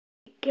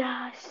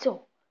Guys,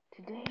 so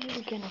today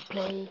we're gonna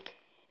play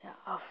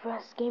our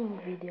first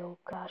game video,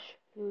 Clash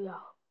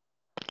Royale.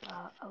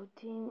 Our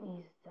team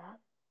is that.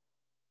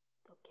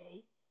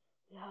 Okay,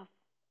 we have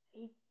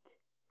 8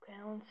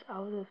 crowns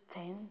out of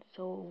 10,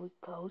 so we're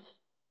close.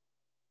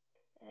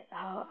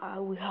 Uh,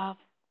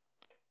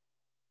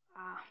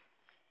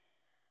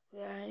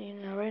 we are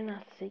in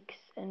Arena 6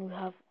 and we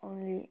have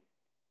only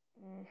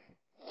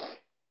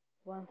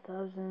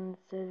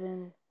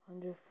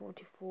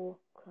 1,744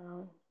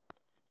 crown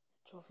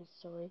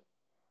trophies. I'm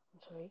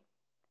sorry,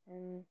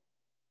 and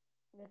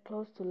we're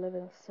close to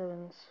level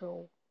 7,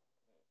 so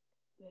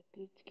we're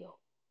good to go.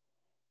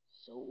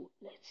 So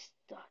let's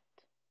start.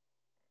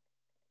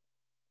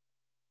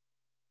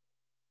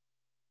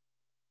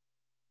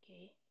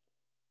 Okay,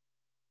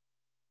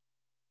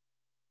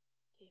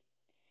 okay.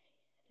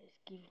 Let's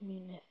give me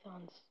a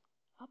thumbs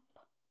up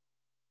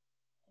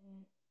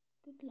and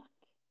good luck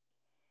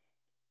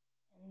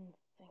and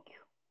thank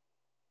you.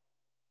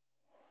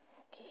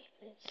 Okay,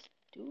 let's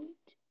do it.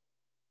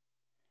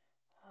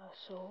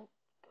 So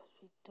because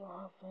we don't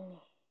have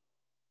any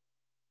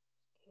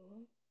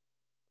skill,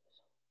 because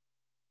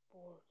I'm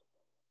bored.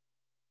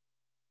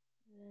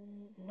 Then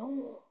no.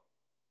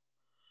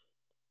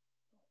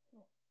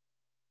 No.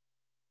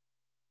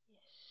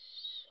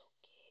 Yes.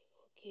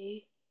 Okay.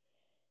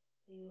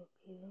 We will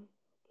kill him.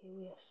 Okay,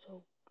 we are so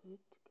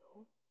good to go.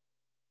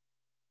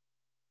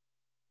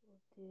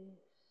 With this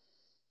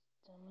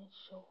damage,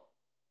 so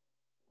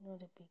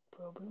not a big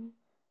problem.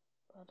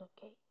 But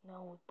okay,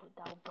 now we put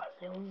our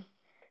balloon.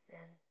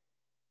 Then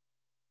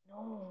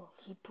no,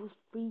 he put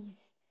freeze.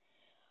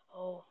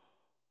 Oh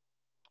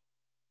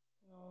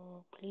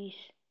no, please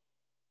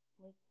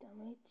make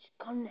damage.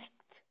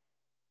 Connect.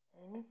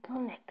 And it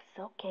connects.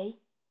 Okay.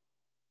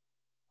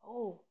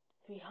 Oh,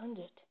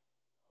 300.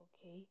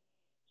 Okay,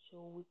 so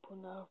we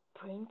put our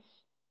prince.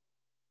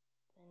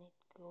 Then it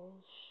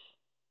goes.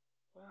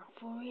 Run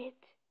for it.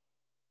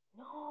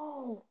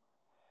 No,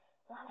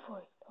 run for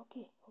it.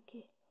 Okay.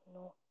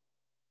 No.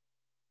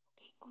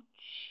 Okay, good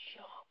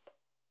job.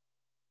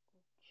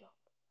 Good job.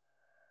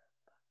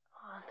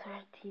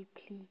 30,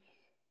 please.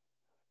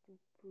 To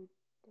put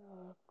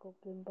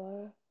goblin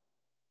bar.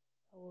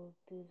 I will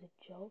do the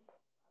job, I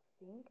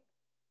think.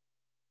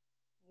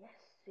 Yes,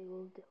 it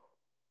will do.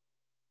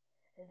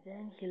 And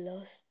then he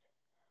lost.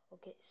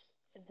 Okay,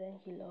 and then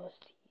he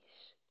lost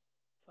his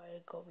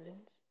fire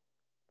goblins.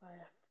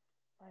 Fire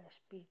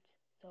speed.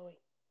 Sorry.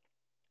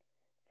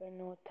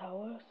 Final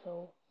tower,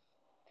 so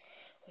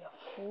we are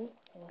full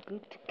and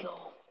good to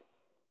go.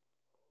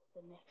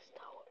 The next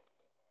tower.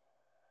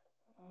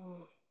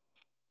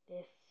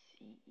 Let's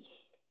see.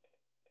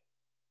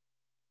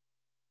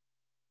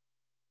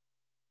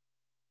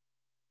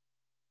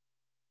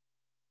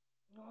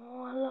 No,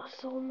 I lost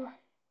so much.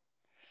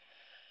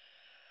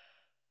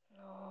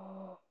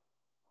 No.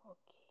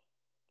 Okay.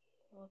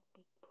 Not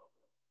big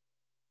problem.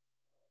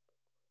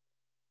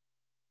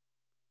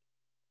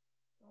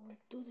 No,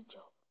 do the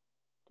job.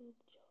 Do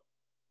the job.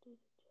 Do the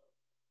job.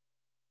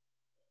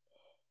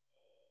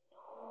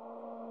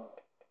 No.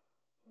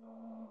 No,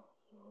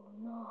 you will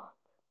not.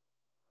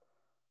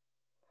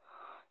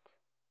 Not.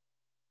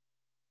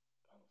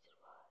 Can't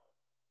survive.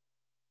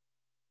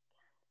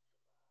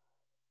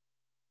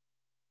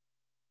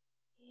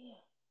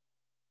 Here.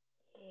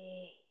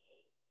 Hey.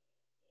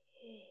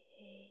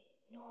 Hey.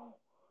 No.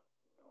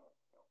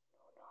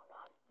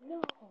 No.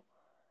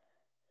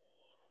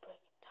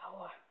 Break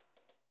tower.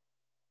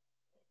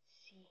 Let's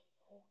see.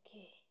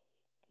 Okay.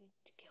 Good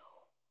to go.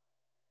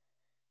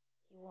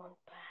 He won't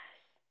pass.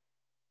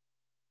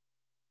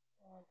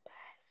 Won't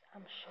pass.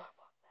 I'm sure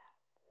about that.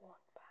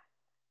 Won't pass.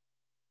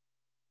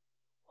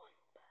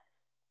 Won't pass.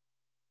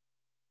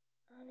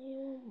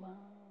 Anima.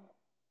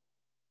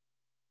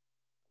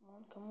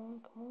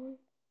 Come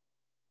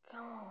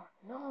on.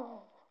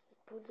 No.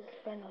 Put the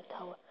final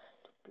tower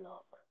to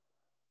block.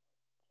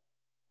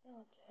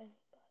 No, Jenny,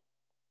 but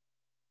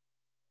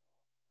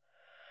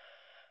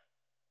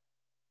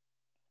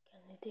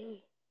can they do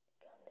it?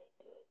 Can they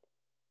do it?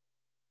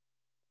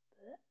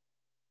 Bleh.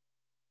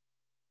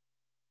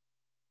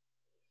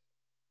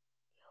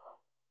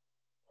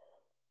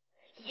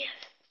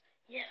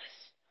 Yes.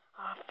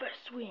 Our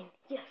first win.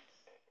 Yes.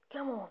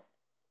 Come on.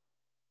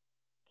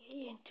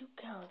 Okay, and 2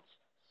 counts.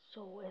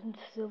 So, and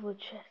silver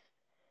chest.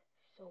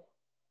 So,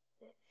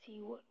 let's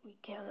see what we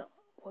get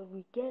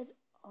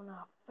on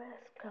our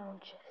first crown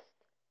chest.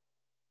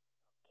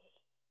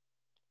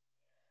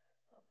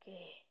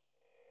 Okay.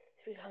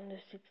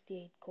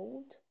 368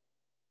 gold,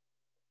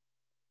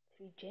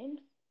 3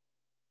 gems,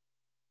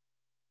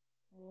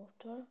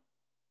 mortar,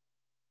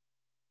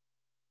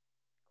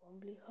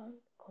 goblin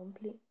hunt,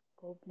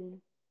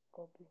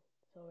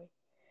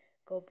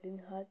 goblin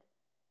hut,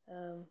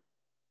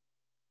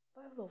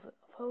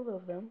 5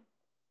 of them,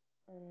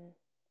 and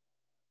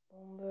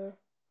bomber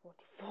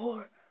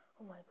 44.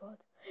 Oh my god,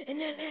 and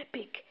an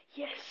epic,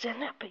 yes,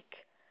 an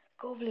epic,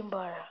 goblin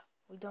bar.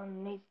 We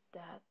don't need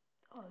that.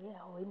 Oh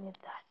yeah, we need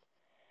that.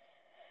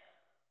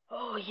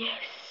 Oh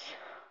yes,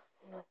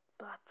 not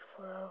bad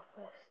for our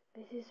first.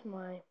 This is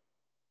my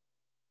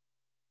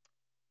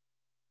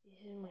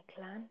This is my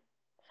clan,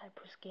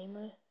 Cyprus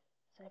Gamer.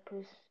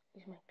 Cyprus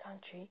is my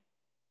country.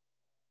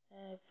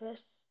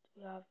 First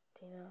we have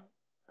Tina,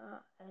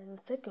 and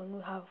second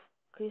we have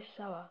Christos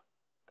Sava,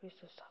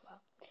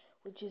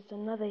 which is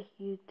another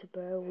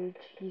YouTuber, which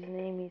his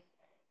name is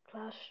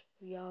Clash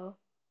Royale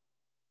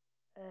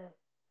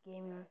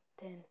Gamer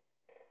 10.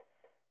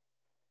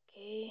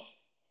 Okay,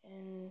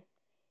 and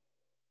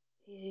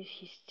this is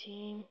his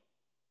team.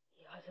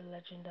 He has a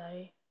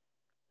legendary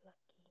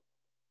Lucky.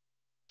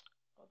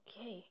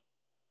 Okay,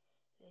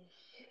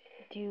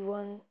 do you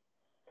want?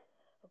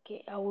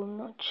 Okay, I will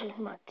not change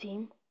my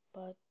team,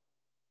 but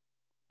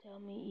tell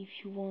me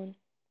if you want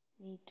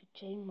me to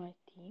change my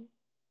team.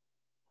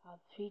 I have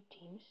 3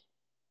 teams,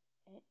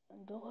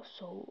 and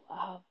also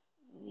I have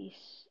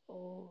these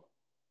all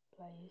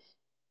players.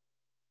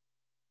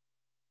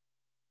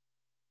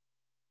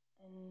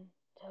 And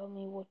tell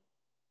me what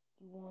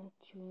you want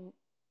to.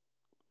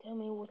 Tell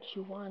me what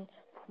you want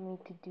for me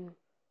to do.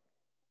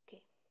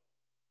 Okay,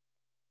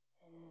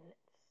 and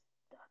let's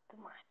start the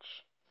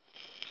match.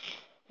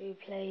 We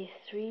play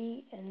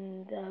 3,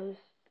 and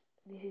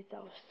this is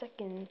our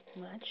second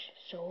match,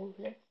 so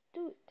let's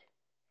do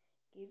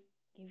it.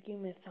 Give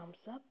him a thumbs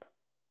up.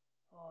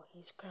 Oh,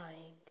 he's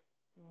crying.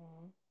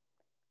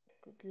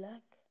 Good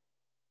luck.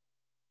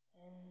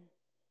 And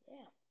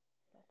yeah,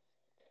 that's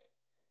it.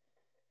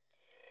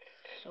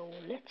 So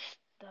let's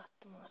start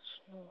the match.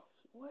 No,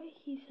 why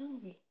he's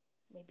hungry?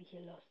 Maybe he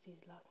lost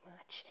his last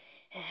match.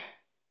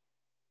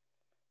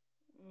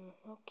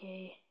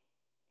 Okay,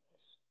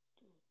 let's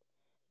do it.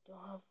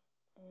 Don't have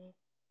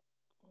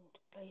anything to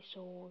play,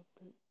 so we'll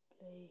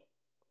play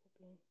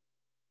Goblin.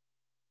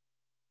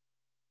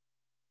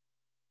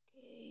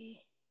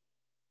 Okay,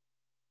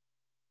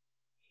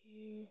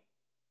 here.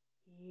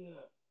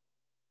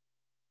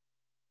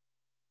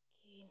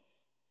 Okay, please.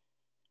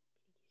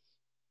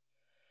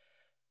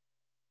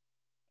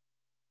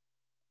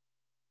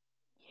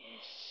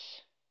 Yes,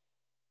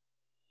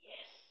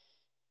 yes.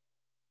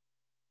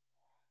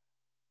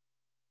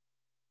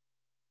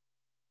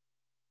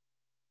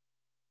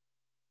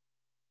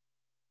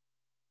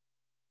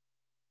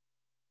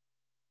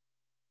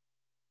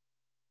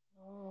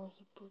 No,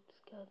 he put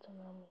skeleton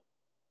on me.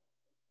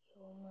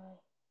 Kill my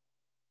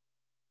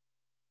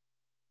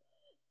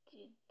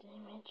did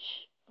damage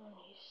on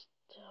his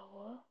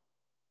tower.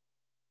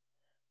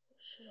 What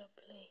should I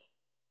play?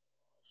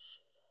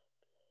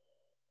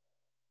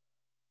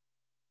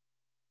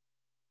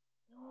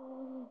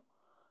 No,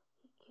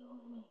 he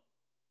killed me.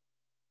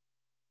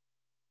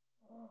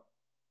 Oh,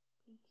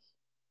 please.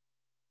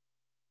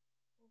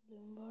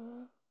 Goblin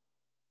Bar,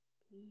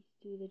 please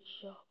do the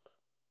job.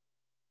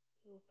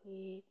 You'll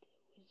play the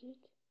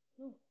wizard?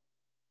 No.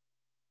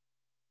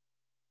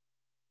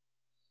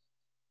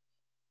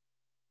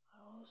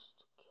 Arrows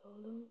to kill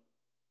them.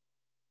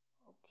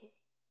 Okay,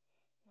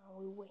 now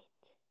we wait.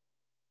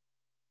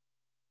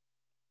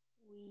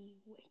 We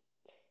wait.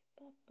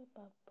 Ba, ba,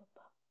 ba, ba,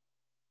 ba.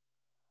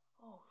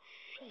 Oh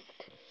shit.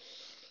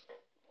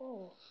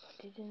 Oh, I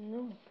didn't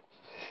know.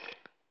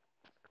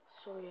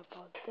 Sorry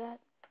about that.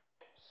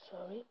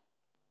 Sorry.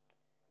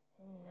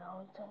 And now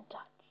it's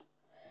untouched.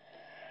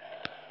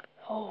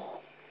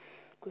 Oh,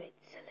 great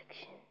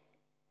selection.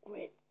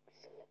 Great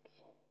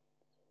selection.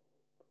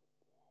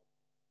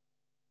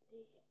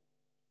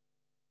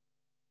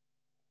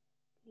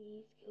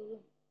 Please kill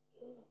him.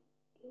 Kill him.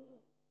 Kill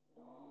him.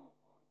 No.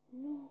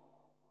 No.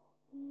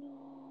 No.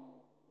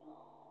 No.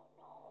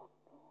 No.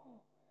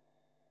 No.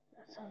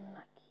 That's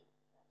unlucky.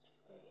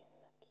 That's very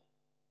unlucky.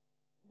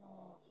 No,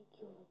 he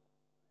killed him.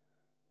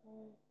 No.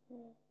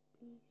 No.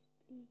 Please.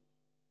 Please.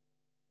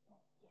 No.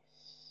 Yes.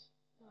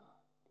 No.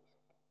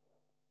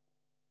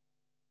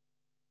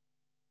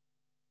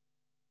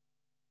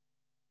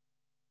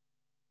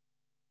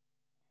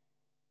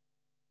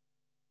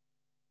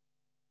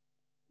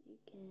 You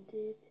can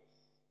do this.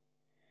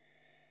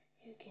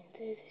 You can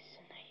do this.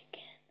 No, you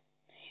can.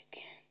 No, you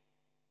can.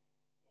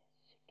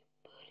 Yes, shake your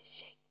booty.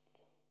 Shake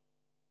them.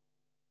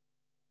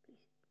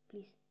 Please.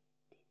 Please.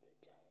 Do the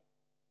damage.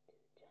 Do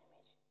the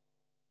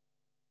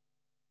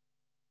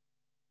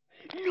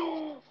damage. No!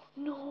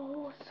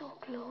 No! So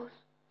close.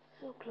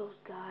 So close,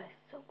 guys.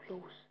 So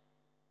close.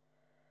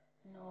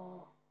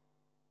 No.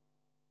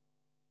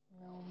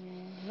 No,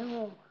 man.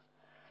 No.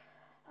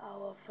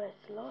 Our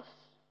first loss.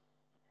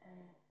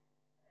 And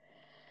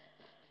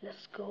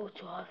let's go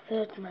to our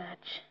third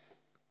match.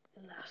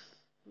 The last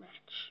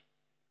match.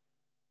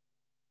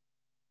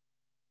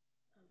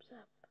 Thumbs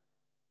up.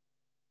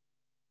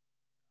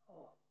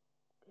 Oh,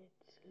 good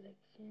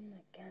selection.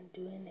 I can't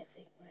do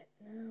anything right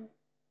now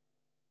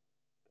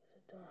because I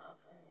don't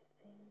have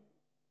anything.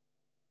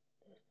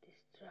 There's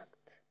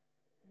distract.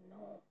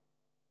 No,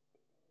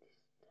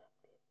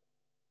 distracted.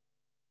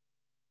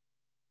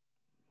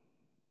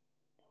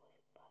 That was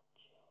a bad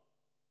job.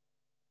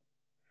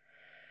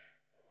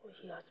 Oh,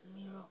 he has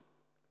mirror.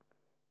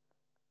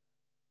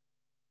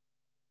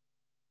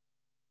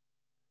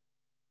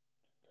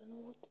 Don't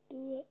know what to do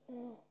right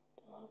now.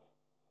 Don't have.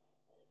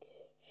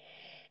 Okay.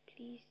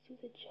 Please do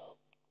the job.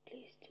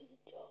 Please do the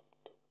job.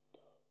 Do the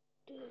job.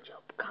 Do the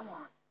job, come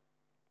on.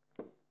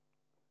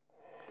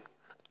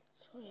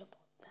 Sorry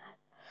about that.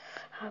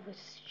 Have a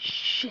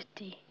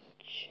shitty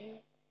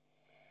shirt.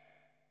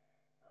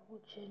 I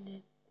will change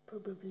it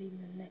probably in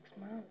the next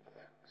month.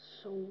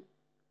 So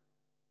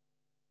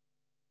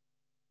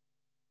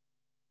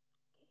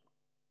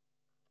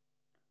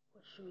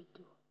what should we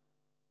do?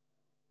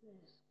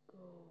 Let's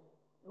go.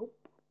 Nope.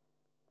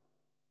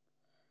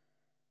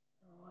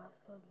 No, I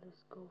thought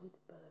let's go with the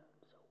balloon.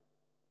 So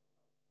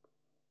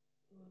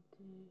you will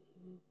do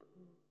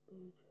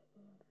baby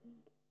dragon, I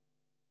think.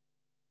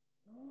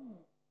 No.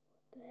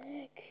 What the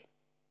heck?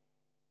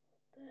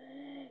 What the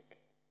heck?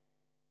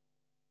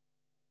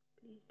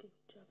 Please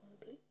baby dragon,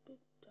 please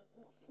baby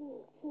dragon.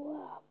 Full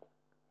up.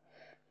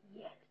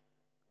 Yes.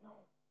 No.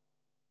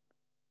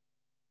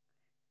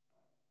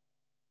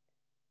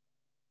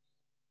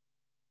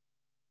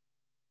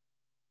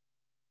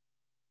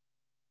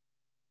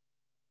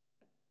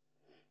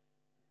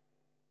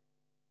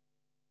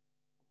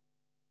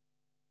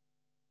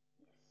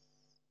 Yes.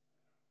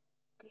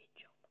 Great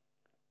job.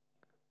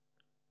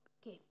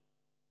 Okay.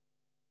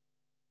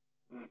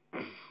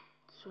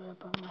 Sorry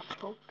about my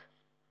throat.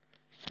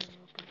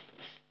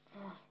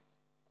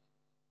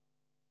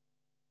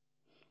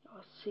 I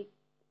was sick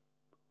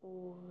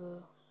over.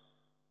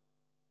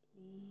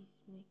 Please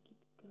make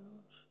it go.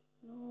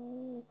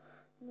 No,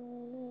 no,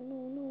 no, no,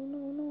 no,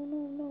 no, no,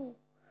 no, no.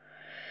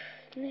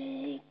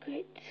 Nay,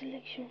 great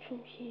selection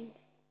from him.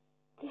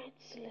 Great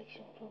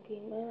selection from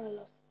him. And I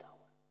lost the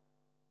tower.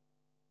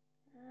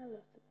 I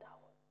lost the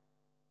tower.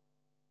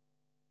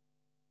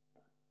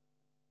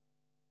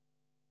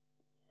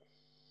 Yes,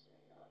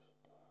 no, you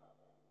don't have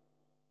it.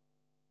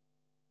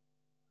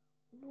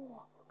 No,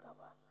 I forgot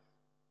about this.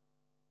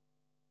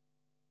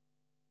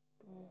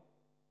 No.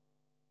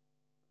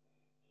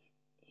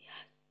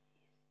 Yes.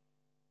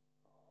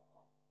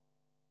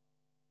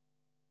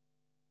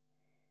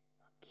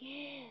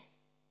 Again.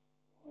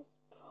 What's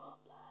the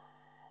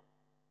problem?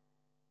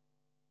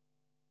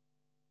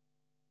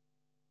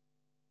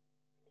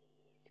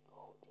 Please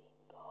go, team,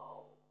 go.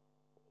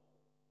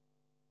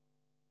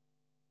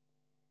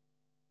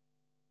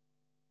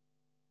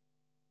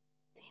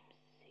 Team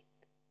sick.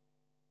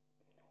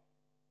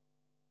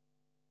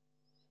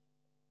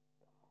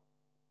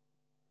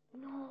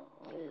 No,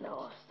 we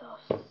lost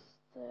us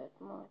that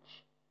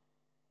much.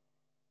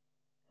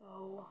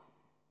 Oh.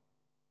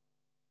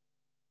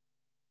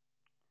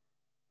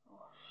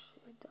 Oh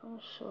shit, I'm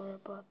sorry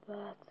about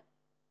that.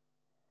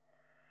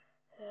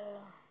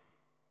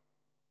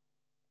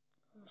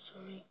 I'm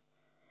sorry.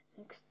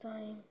 Next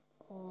time,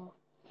 or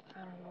I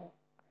don't know,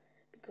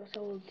 because I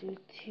will do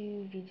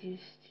 2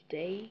 videos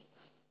today,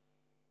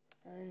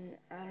 and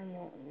I don't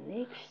know,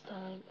 next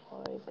time,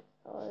 or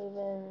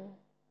even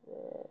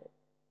the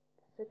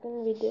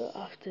second video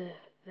after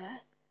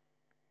that,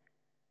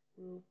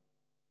 we'll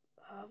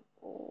have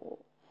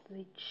all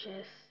the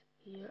chests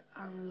here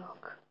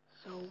unlocked.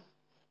 So,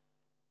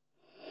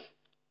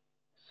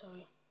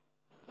 sorry,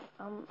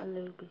 I'm a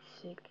little bit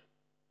sick.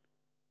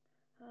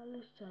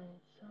 Let's try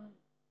some.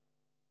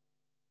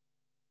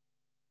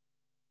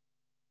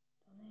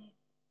 Donate.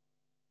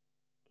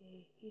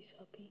 Okay, he's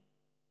happy.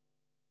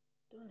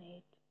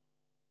 Donate.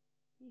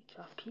 He's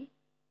happy.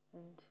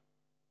 And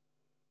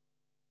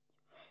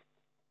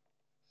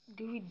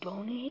do we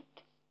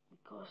donate?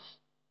 Because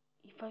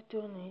if I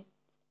donate,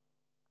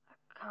 I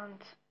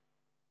can't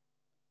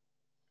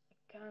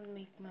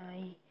make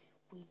my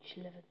wage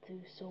level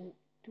 2. So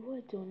do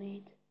I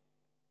donate?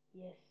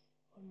 Yes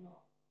or no?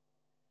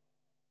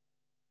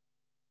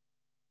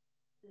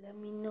 Let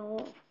me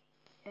know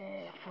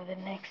for the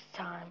next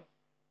time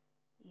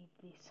if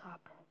this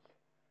happens.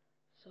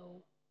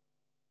 So,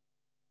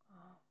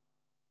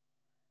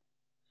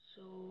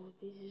 so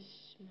this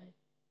is my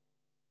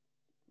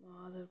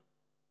other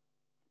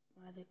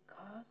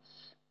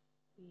cards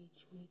which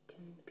we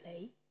can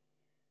play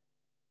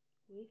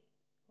with.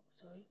 Oh,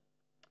 sorry.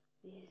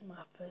 This is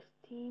my first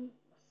team,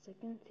 my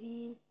second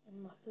team,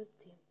 and my third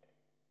team.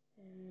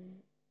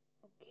 And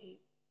okay,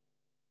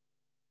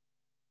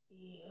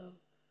 we have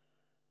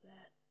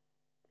that.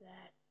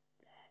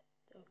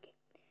 Okay.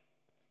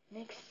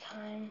 Next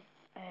time,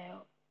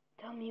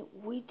 tell me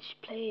which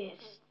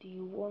players do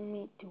you want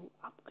me to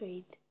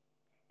upgrade,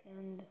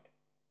 and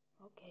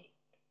okay,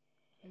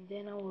 and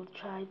then I will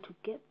try to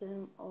get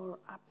them or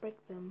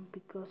upgrade them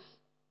because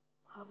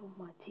half of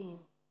my team,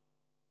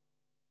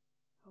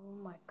 half of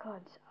my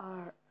cards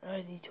are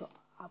ready to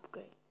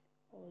upgrade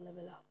or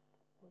level up.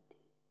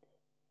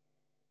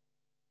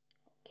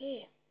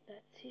 Okay,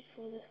 that's it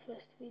for the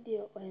first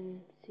video,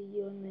 and see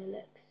you on the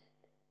next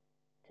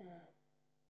time.